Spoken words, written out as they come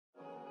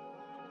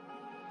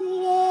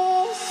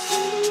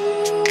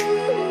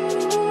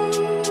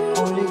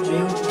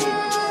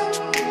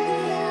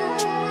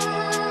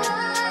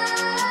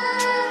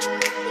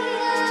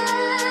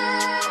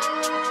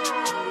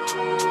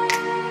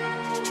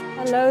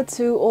hello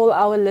to all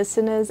our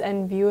listeners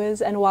and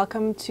viewers, and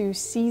welcome to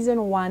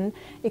Season 1,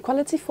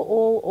 Equality for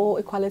All or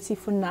Equality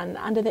for None,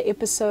 under the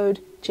episode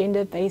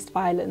Gender-Based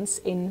Violence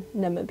in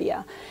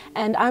Namibia.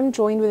 And I'm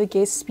joined with a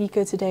guest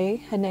speaker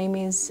today. Her name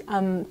is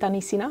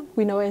Tannie Senna.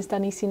 We know her as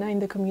Tannie Senna in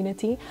the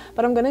community,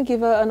 but I'm going to give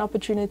her an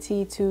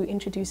opportunity to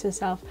introduce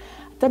herself.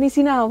 Tannie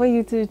Senna, how are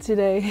you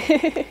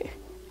today?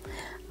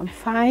 I'm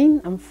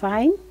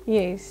fine.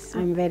 Yes.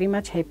 I'm very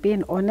much happy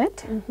and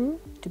honored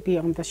to be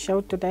on the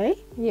show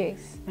today.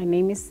 Yes. My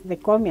name is, they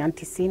call me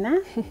Auntie Senna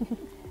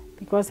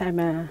because I'm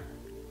a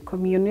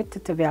Community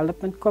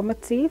Development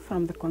Committee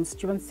from the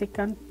constituency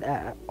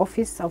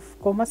office of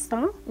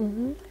Kommersdal.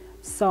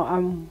 So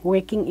I'm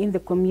working in the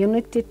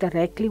community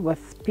directly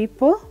with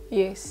people,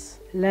 Yes.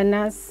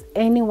 learners,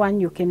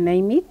 anyone you can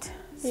name it.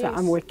 So Yes.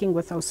 I'm working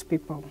with those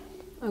people.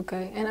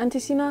 Okay, and Auntie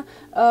Senna,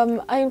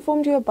 I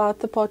informed you about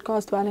the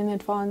podcast well in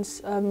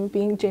advance,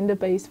 being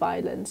gender-based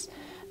violence.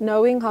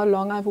 Knowing how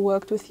long I've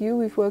worked with you,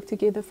 we've worked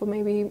together for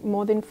maybe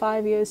more than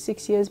 5 years,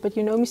 6 years, but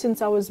you know me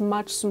since I was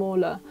much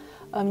smaller.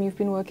 You've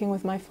been working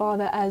with my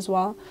father as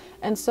well.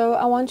 And so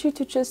I want you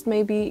to just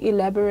maybe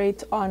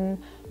elaborate on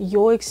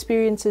your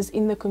experiences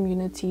in the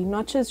community,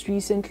 not just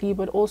recently,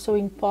 but also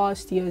in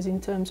past years in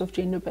terms of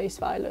gender-based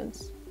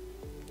violence.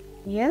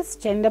 Yes,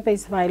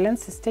 gender-based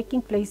violence is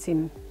taking place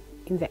in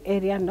the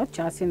area, not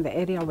just in the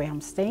area where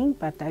I'm staying,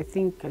 but I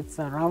think it's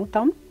around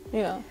town.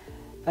 Yeah.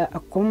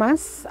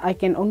 Kommas, I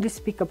can only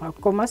speak about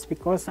Kommas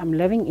because I'm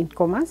living in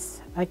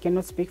Kommas. I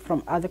cannot speak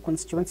from other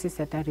constituencies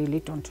that I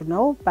really don't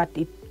know, but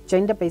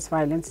gender-based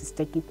violence is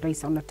taking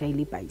place on a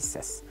daily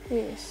basis.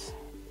 Yes.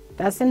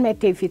 Doesn't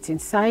matter if it's in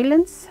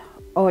silence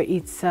or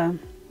it's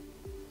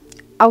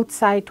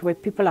outside where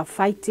people are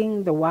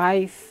fighting, the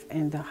wife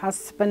and the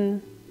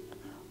husband,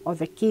 or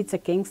the kids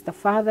against the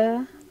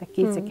father, the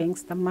kids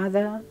against the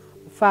mother,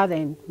 father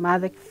and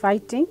mother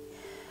fighting,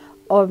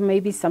 or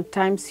maybe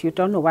sometimes you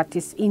don't know what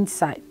is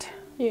inside.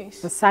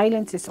 Yes. The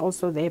silence is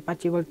also there,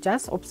 but you will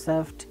just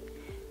observe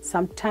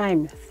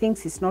sometimes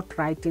things is not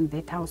right in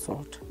that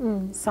household.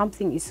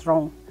 Something is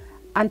wrong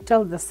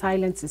until the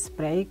silence is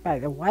broken by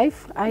the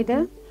wife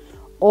either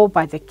or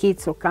by the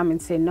kids who come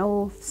and say,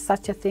 no,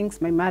 such a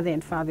things, my mother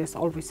and father is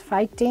always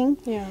fighting.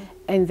 Yeah.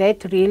 And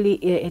that really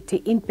had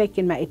an impact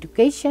in my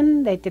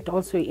education, that had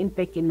also an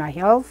impact in my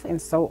health and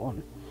so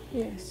on.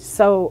 Yes.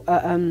 So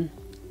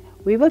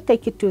we will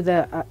take it to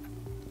the,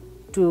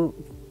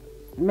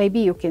 maybe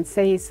you can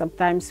say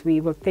sometimes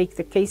we will take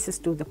the cases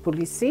to the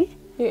police.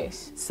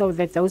 Yes. So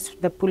that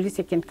the police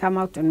can come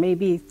out and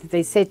maybe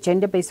they say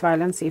gender-based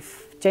violence,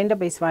 if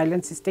gender-based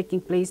violence is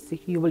taking place,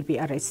 you will be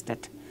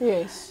arrested.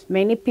 Yes.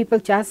 Many people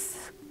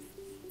just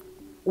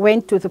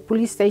went to the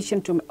police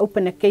station to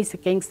open a case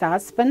against the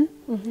husband,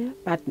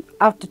 but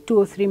after 2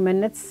 or 3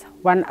 minutes,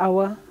 1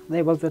 hour,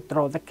 they will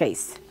withdraw the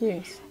case.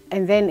 Yes.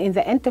 And then in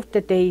the end of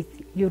the day,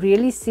 you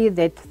really see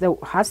that the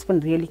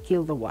husband really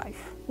killed the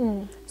wife.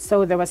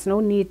 So there was no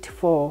need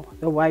for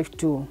the wife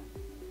to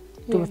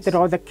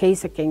withdraw the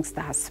case against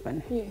the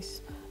husband.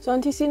 Yes. So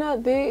Auntie Senna,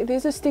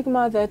 there's a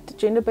stigma that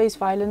gender-based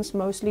violence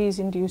mostly is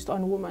induced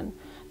on women.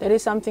 That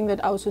is something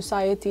that our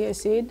society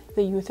has said,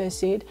 the youth has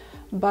said,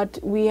 but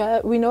we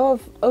know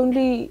of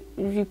only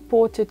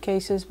reported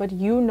cases, but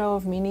you know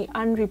of many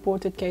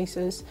unreported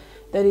cases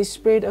that is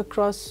spread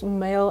across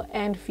male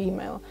and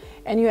female.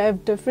 And you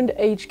have different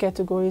age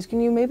categories.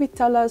 Can you maybe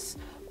tell us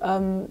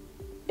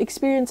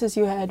experiences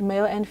you had,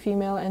 male and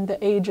female, and the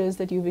ages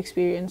that you've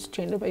experienced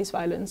gender-based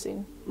violence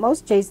in?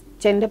 Most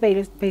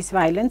gender-based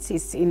violence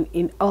is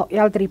in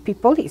elderly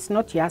people. It's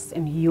not just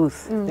in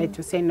youth. That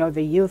you say, no,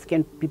 the youth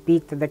can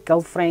beat the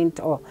girlfriend,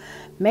 or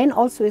men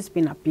also has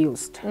been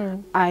abused.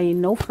 I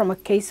know from a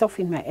case of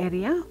in my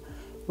area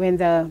when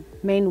the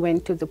man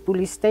went to the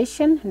police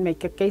station and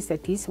make a case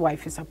that his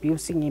wife is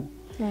abusing him.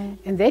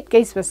 And that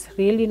case was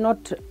really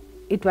not,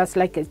 it was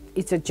like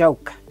it's a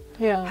joke.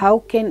 Yeah. How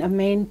can a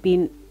man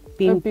been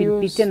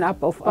beaten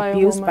up or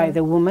abused by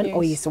the woman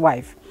or his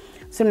wife?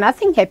 So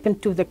nothing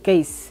happened to the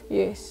case.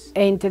 Yes.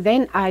 And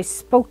then I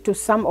spoke to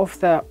some of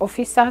the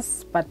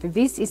officers, but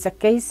this is a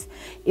case,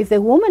 if the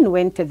woman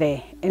went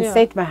there and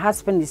said, my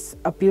husband is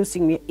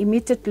abusing me,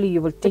 immediately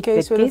you will take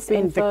the case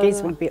and the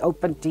case will be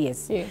opened,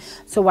 yes.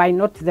 So why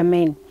not the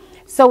man?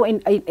 So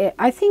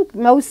I think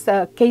most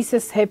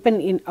cases happen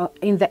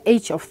in the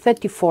age of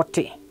 30,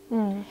 40.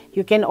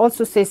 You can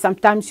also say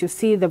sometimes you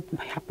see the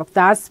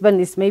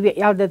husband is maybe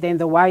elder than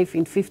the wife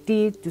in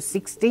 50 to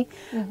 60,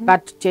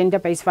 but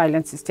gender-based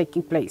violence is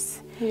taking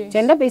place. Yes.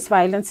 Gender-based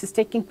violence is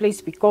taking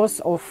place because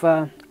of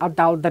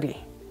adultery.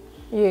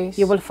 Yes.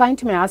 You will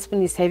find my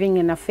husband is having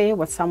an affair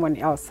with someone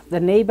else,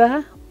 the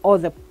neighbor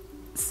or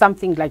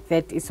something like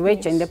that is where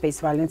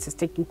gender-based violence is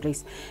taking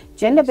place.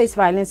 Gender-based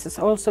violence is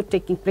also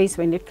taking place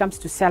when it comes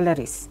to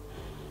salaries.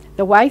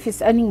 The wife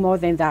is earning more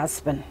than the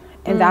husband.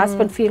 And the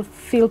husband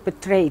feel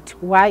betrayed.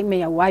 Why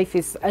my wife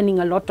is earning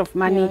a lot of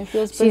money?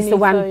 She's the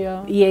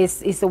one,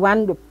 yes, is the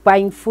one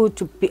buying food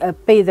to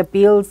pay the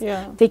bills,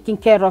 taking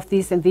care of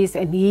this and this,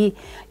 and he,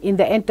 in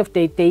the end of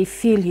the day,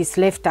 feel he's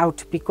left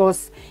out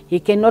because he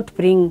cannot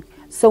bring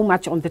so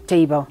much on the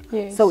table.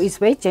 Yes. So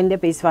it's where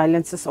gender-based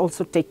violence is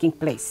also taking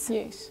place.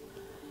 Yes.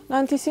 Now,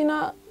 Auntie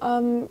Senna,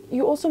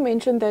 you also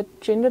mentioned that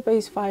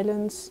gender-based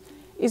violence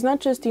is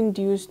not just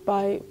induced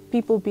by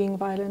people being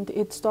violent.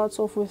 It starts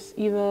off with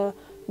either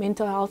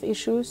mental health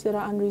issues that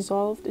are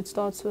unresolved. It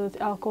starts with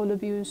alcohol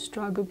abuse,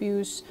 drug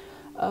abuse,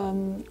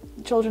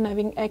 children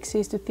having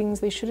access to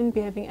things they shouldn't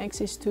be having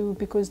access to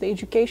because the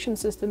education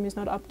system is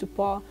not up to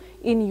par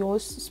in your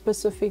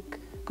specific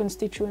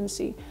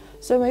constituency.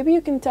 So maybe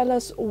you can tell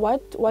us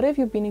what have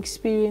you been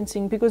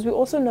experiencing, because we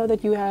also know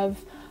that you have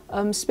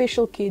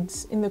special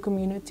kids in the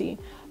community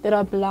that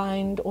are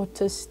blind,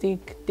 autistic,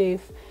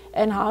 deaf,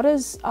 and how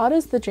does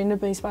the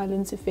gender-based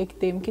violence affect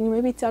them? Can you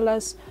maybe tell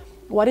us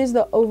what is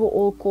the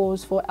overall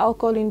cause for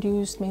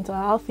alcohol-induced, mental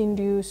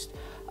health-induced,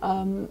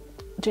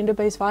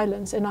 gender-based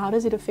violence, and how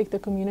does it affect the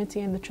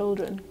community and the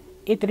children?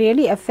 It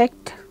really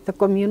affects the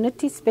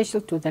community,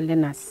 especially to the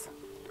learners.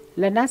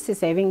 Learners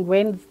is having,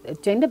 when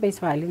gender-based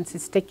violence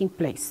is taking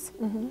place.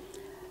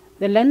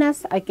 The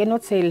learners, I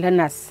cannot say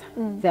learners,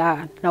 they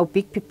are now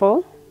big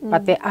people,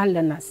 but they are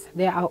learners.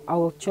 They are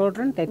our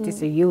children, that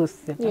is the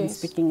youth that I'm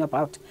speaking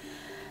about.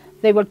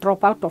 They will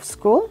drop out of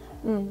school,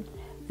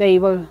 they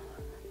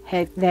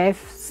have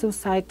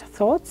suicide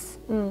thoughts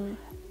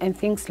and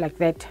things like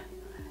that.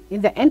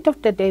 In the end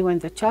of the day, when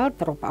the child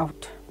drop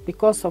out,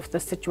 because of the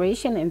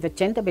situation and the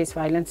gender-based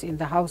violence in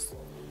the house,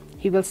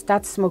 he will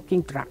start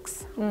smoking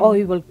drugs, or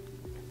he will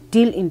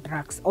deal in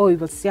drugs, or he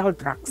will sell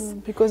drugs.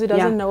 Because he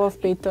doesn't know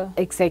of better.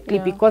 Exactly,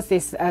 because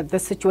the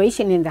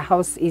situation in the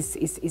house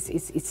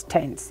is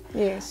tense.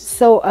 Yes.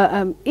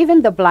 So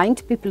even the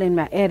blind people in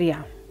my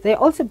area, they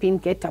also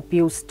get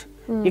abused.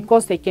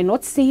 Because they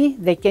cannot see,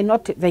 they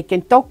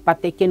can talk,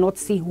 but they cannot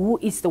see who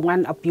is the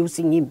one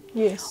abusing him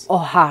or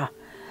her.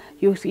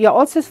 You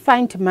also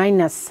find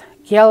minors,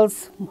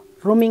 girls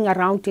roaming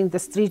around in the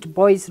street,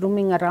 boys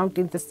roaming around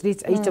in the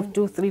streets, age of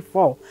 2, 3,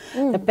 4.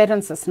 The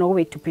parents is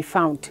nowhere to be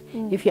found.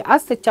 If you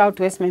ask the child,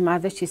 where's my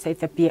mother, she's at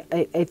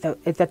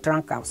the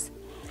drunk house.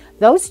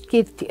 Those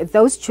kids,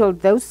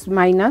 those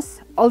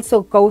minors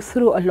also go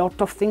through a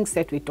lot of things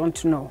that we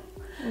don't know.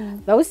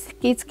 Those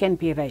kids can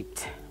be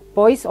raped.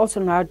 Boys also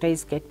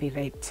nowadays get be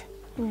raped.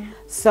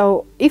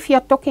 So if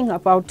you're talking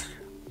about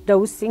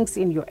those things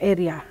in your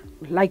area,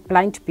 like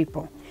blind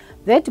people,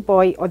 that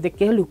boy or the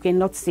girl who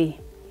cannot see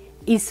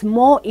is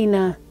more in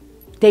a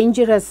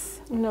dangerous,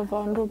 in a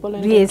vulnerable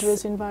and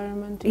dangerous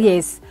environment.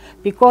 Yes,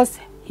 because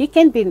he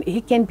can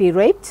be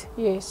raped.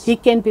 Yes. He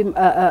can be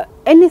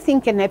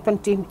anything can happen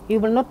to him. He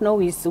will not know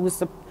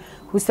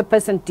who's the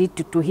person did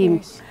to him.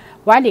 Yes.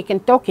 While he can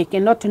talk, he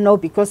cannot know,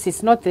 because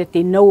it's not that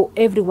they know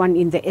everyone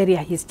in the area.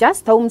 He's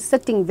just home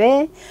sitting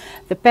there.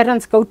 The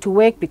parents go to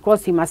work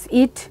because he must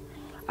eat,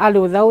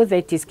 although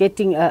that he's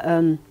getting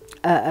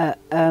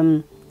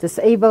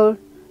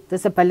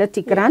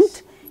disability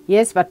grant.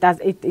 Yes, but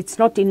it's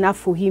not enough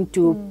for him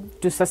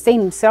to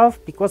sustain himself,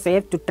 because they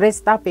have to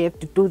dress up, they have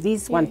to do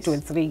this, 1, 2,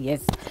 and 3.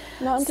 Yes.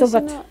 Now, Auntie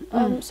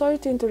Senna, sorry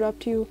to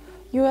interrupt you.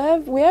 We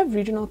have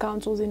regional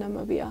councils in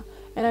Namibia.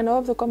 And I know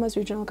of the Commerce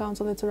Regional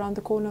Council that's around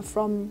the corner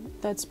from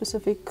that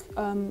specific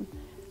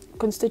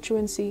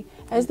constituency.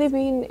 Has there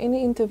been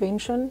any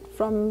intervention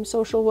from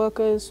social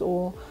workers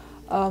or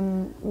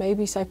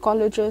maybe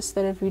psychologists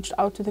that have reached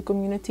out to the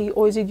community?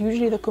 Or is it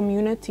usually the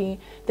community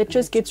that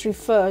just gets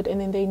referred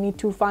and then they need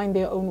to find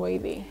their own way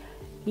there?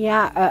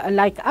 Yeah,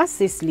 like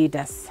us as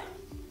leaders,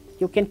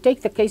 you can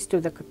take the case to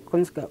the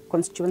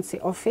constituency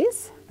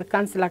office. The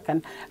councillor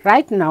can.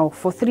 Right now,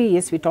 for 3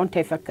 years, we don't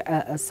have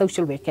a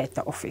social worker at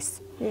the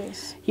office.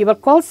 Yes. You will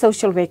call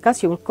social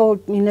workers, you will call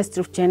Ministry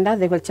of Gender,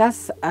 they will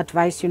just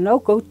advise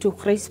go to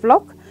Grace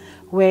Block,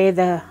 where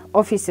the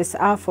offices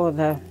are for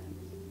the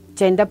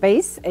gender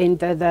base and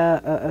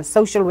the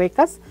social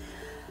workers.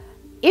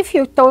 If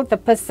you told the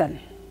person,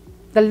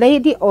 the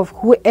lady or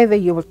whoever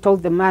you will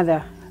told the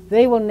mother,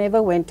 they will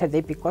never went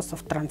there because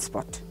of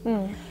transport.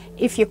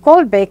 If you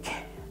call back,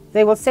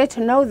 they will say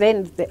no,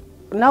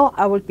 no,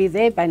 I will be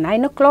there by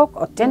 9 o'clock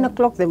or 10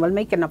 o'clock, they will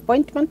make an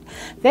appointment.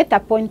 That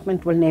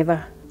appointment will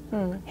never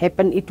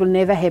happen, it will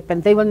never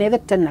happen, they will never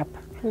turn up.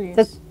 Yes.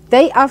 The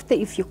day after,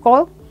 if you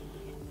call,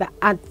 the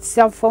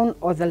cell phone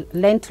or the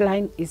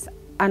landline is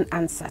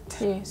unanswered.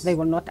 Yes. They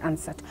will not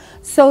answer.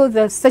 So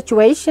the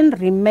situation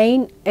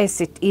remain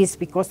as it is,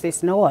 because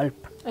there's no help.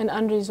 And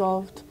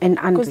unresolved. And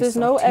unresolved. Because there's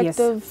no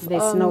active,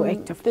 there's no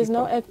active. There's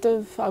no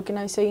active, how can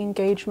I say,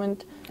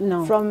 engagement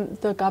from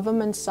the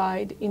government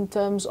side in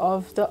terms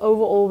of the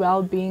overall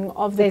well-being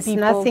of the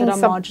people that are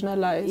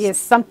marginalized. Yes,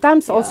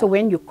 sometimes also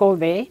when you call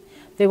there,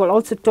 they will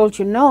also told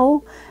you,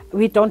 no,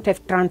 we don't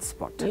have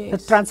transport. Yes.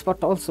 The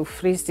transport also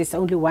frees. There's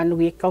only one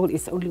vehicle,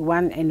 it's only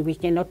one, and we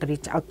cannot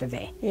reach out to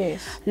there.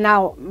 Yes.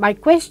 Now, my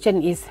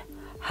question is,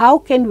 how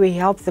can we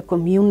help the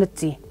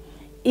community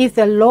if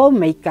the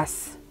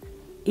lawmakers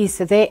is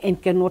there and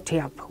cannot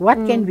help? What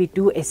can we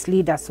do as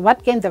leaders?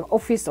 What can the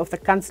office of the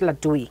councillor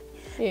do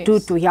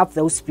to help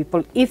those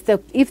people. If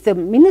the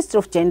Minister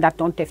of Gender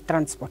don't have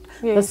transport,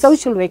 the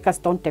social workers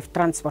don't have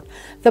transport,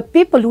 the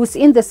people who's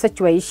in the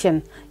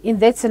situation, in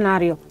that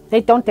scenario,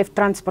 they don't have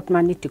transport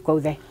money to go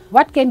there.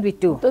 What can we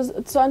do?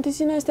 So Auntie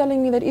Senna is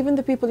telling me that even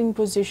the people in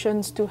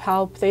positions to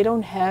help, they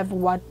don't have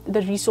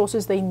the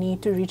resources they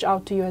need to reach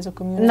out to you as a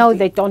community. No,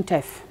 they don't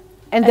have.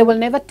 And they will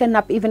never turn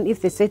up, even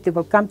if they say they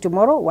will come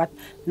tomorrow,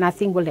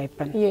 nothing will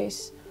happen.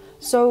 Yes.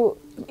 So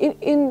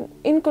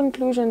in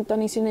conclusion,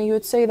 Tannie Senna, you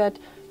would say that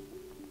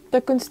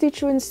the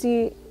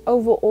constituency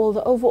overall,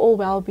 the overall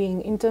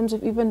well-being in terms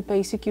of even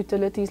basic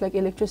utilities like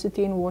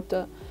electricity and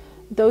water,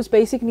 those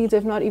basic needs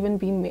have not even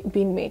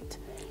been met.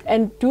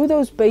 And do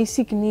those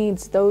basic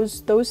needs,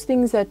 those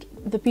things that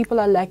the people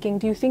are lacking,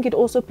 do you think it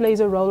also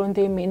plays a role in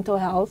their mental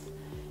health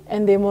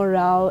and their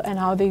morale and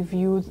how they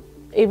view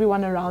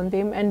everyone around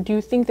them? And do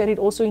you think that it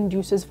also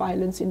induces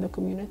violence in the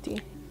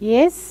community?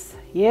 Yes,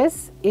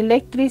 yes.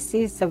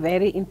 Electricity is a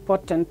very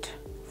important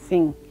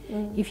thing.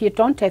 If you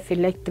don't have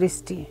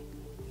electricity,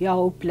 you're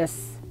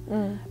hopeless.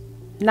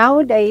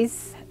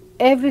 Nowadays,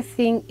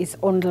 everything is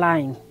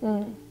online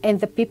and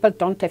the people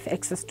don't have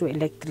access to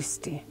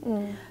electricity.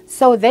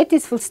 So that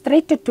is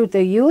frustrated to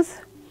the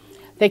youth.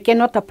 They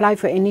cannot apply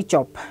for any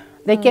job.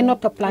 They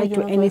cannot apply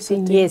to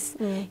anything. Yes.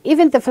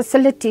 Even the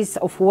facilities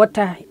of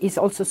water is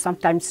also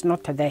sometimes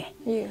not there.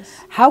 Yes.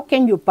 How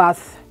can you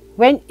bath?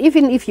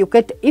 Even if you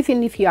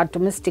are a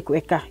domestic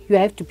worker, you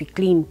have to be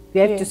clean.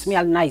 You have to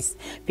smell nice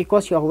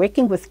because you are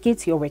working with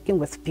kids, you are working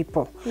with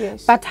people.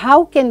 Yes. But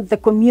how can the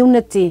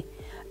community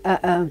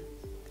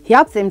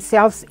help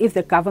themselves if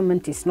the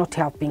government is not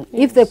helping?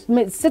 If the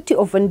city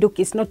of Windhoek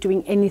is not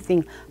doing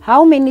anything,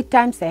 how many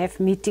times they have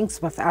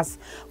meetings with us?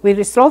 We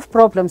resolve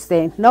problems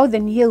there. Now the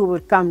new year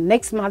will come,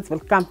 next month will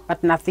come,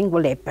 but nothing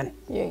will happen.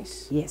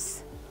 Yes.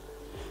 Yes.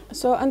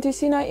 So Auntie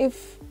Senna,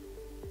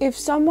 if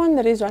someone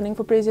that is running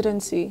for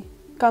presidency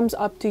comes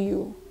up to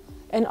you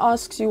and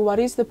asks you what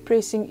is the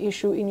pressing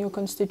issue in your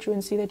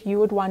constituency that you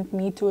would want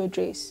me to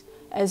address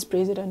as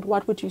president,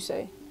 what would you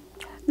say?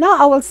 Now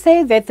I will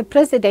say that the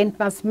president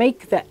must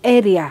make the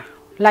area,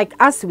 like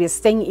us, we are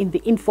staying in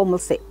the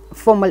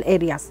formal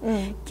areas,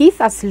 give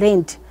us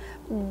land,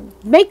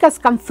 make us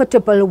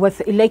comfortable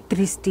with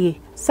electricity,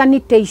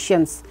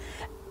 sanitations,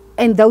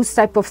 and those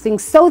type of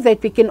things, so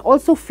that we can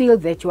also feel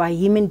that you are a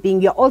human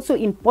being, you're also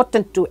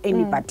important to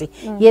anybody.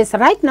 Yes,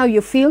 right now you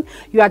feel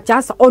you are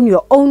just on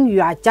your own,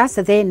 you are just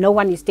there, no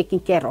one is taking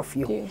care of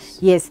you. Yes.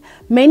 Yes.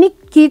 Many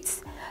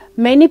kids,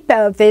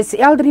 there's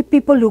elderly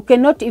people who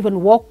cannot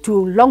even walk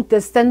to long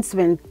distance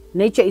when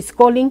nature is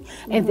calling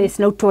and there's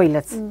no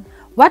toilets.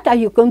 What are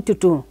you going to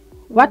do?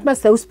 What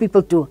must those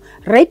people do?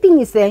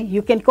 Raping is there.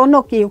 You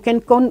cannot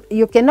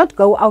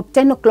go out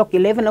 10 o'clock,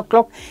 11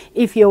 o'clock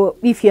if you're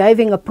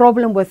having a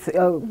problem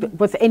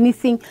with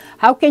anything.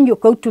 How can you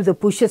go to the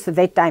bushes at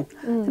that time?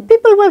 The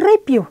people will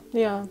rape you.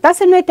 Yeah.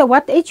 Doesn't matter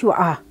what age you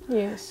are.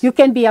 Yes. You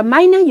can be a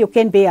minor, you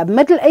can be a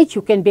middle age,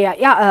 you can be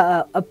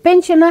a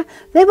pensioner.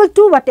 They will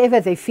do whatever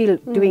they feel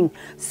doing.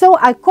 So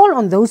I call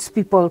on those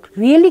people,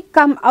 really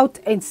come out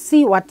and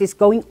see what is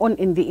going on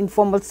in the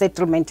informal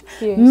settlement.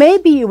 Yes.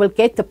 Maybe you will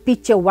get the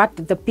picture what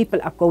the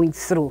people are going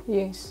through.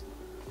 Yes.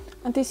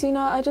 Auntie Senna,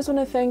 I just want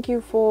to thank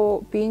you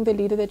for being the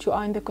leader that you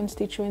are in the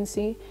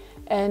constituency.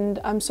 And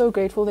I'm so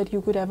grateful that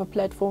you could have a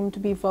platform to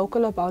be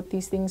vocal about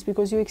these things,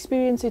 because you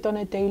experience it on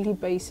a daily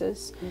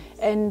basis. Yes.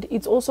 And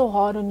it's also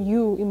hard on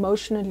you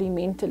emotionally,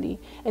 mentally.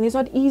 And it's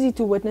not easy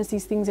to witness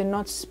these things and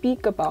not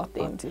speak about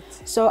them.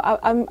 So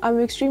I'm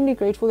extremely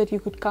grateful that you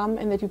could come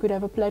and that you could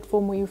have a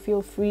platform where you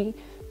feel free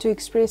to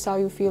express how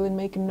you feel and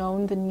make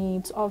known the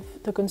needs of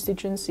the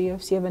constituency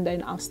of Sevende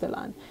and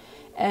Asterland.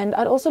 And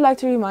I'd also like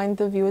to remind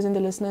the viewers and the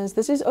listeners,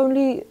 this is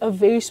only a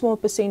very small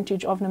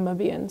percentage of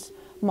Namibians,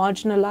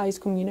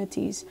 marginalized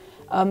communities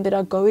that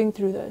are going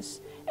through this.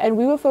 And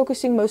we were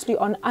focusing mostly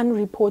on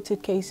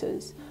unreported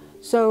cases.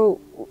 So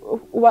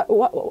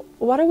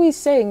what are we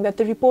saying? That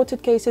the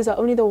reported cases are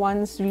only the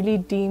ones really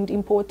deemed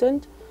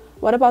important?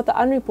 What about the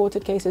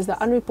unreported cases,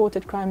 the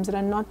unreported crimes that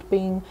are not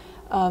being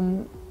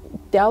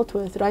dealt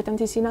with, right,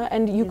 Auntie Senna?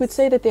 And you could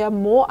say that there are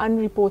more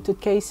unreported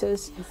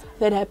cases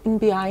that happen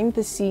behind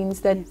the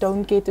scenes that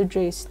don't get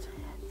addressed.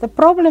 The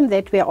problem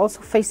that we are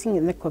also facing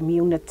in the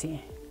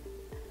community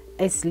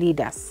as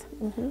leaders,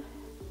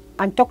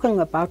 I'm talking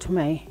about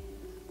my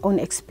own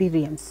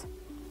experience.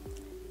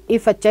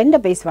 If a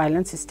gender-based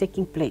violence is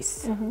taking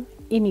place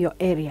in your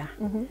area,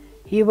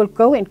 you will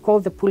go and call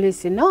the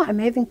police and, no, I'm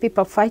having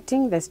people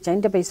fighting, there's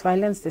gender-based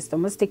violence, there's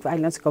domestic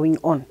violence going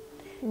on.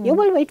 You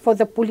will wait for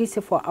the police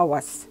for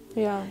hours.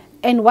 Yeah.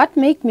 And what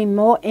makes me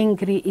more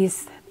angry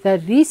is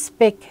the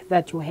respect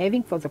that you're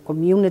having for the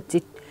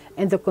community,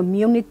 and the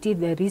community,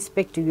 the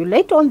respect to you.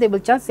 Later on, they will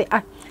just say,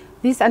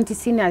 this Auntie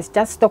Senna is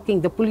just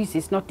talking, the police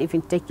is not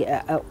even taking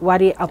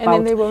worry about. And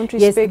then they won't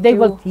respect they you.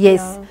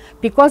 Will,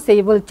 because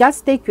they will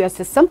just take you as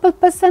a simple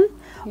person,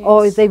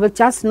 or they will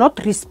just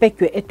not respect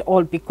you at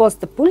all, because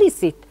the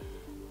police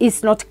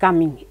is not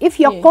coming. If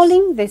you're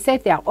calling, they say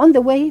they are on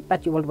the way,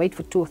 but you will wait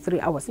for 2 or 3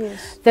 hours.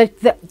 Yes.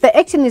 The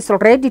action is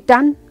already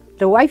done.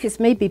 The wife is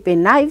maybe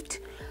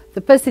knifed.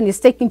 the person is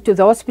taken to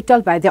the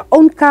hospital by their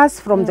own cars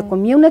from the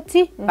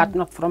community, but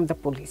not from the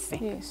police.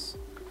 Yes.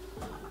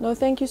 No,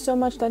 thank you so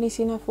much, Tannie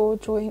Senna, for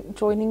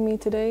joining me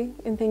today.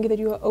 And thank you that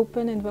you are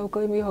open and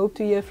vocal, and we hope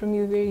to hear from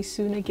you very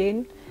soon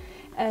again.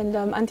 And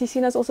Auntie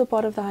Senna is also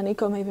part of the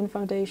Honeycomb Haven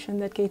Foundation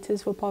that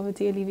caters for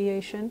poverty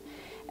alleviation.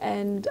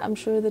 And I'm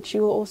sure that she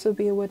will also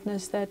be a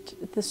witness that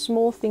the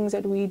small things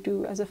that we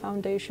do as a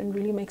foundation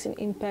really makes an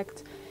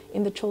impact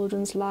in the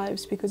children's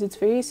lives, because it's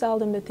very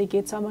seldom that they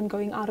get someone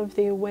going out of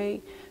their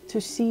way to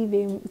see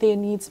their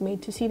needs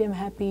met, to see them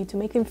happy, to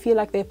make them feel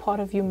like they're part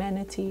of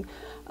humanity,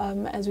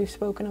 as we've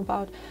spoken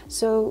about.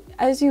 So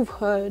as you've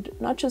heard,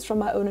 not just from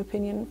my own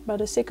opinion, but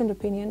a second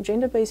opinion,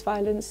 gender-based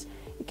violence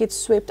gets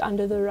swept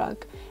under the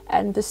rug,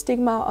 and the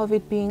stigma of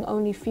it being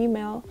only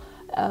female,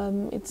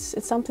 it's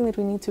something that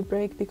we need to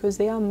break, because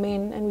they are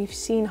men, and we've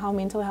seen how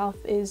mental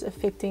health is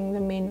affecting the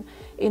men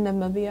in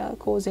Namibia,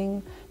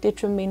 causing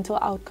detrimental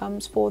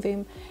outcomes for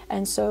them.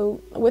 And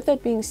so with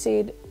that being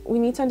said, we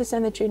need to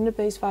understand that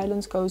gender-based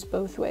violence goes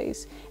both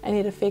ways, and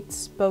it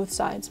affects both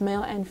sides,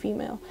 male and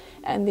female,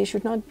 and there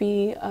should not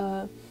be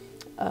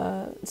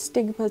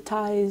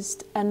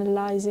stigmatized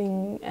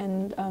analyzing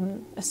and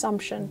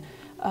assumption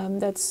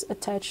that's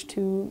attached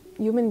to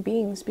human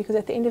beings, because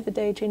at the end of the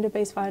day,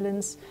 gender-based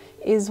violence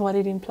is what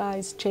it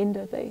implies,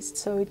 gender-based.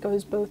 So it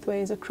goes both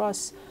ways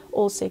across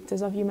all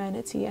sectors of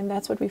humanity, and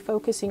that's what we're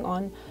focusing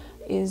on,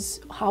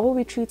 is how are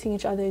we treating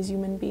each other as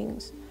human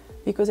beings?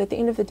 Because at the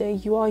end of the day,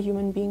 you are a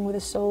human being with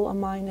a soul, a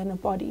mind, and a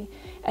body.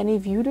 And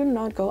if you do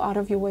not go out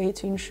of your way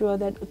to ensure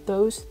that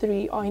those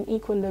three are in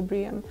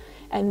equilibrium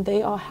and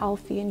they are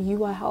healthy and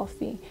you are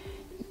healthy,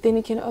 then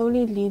it can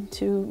only lead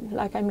to,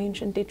 like I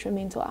mentioned,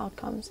 detrimental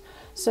outcomes.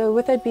 So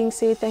with that being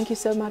said, thank you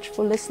so much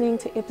for listening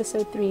to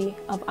episode 3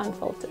 of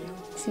Unfiltered.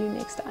 See you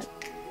next time.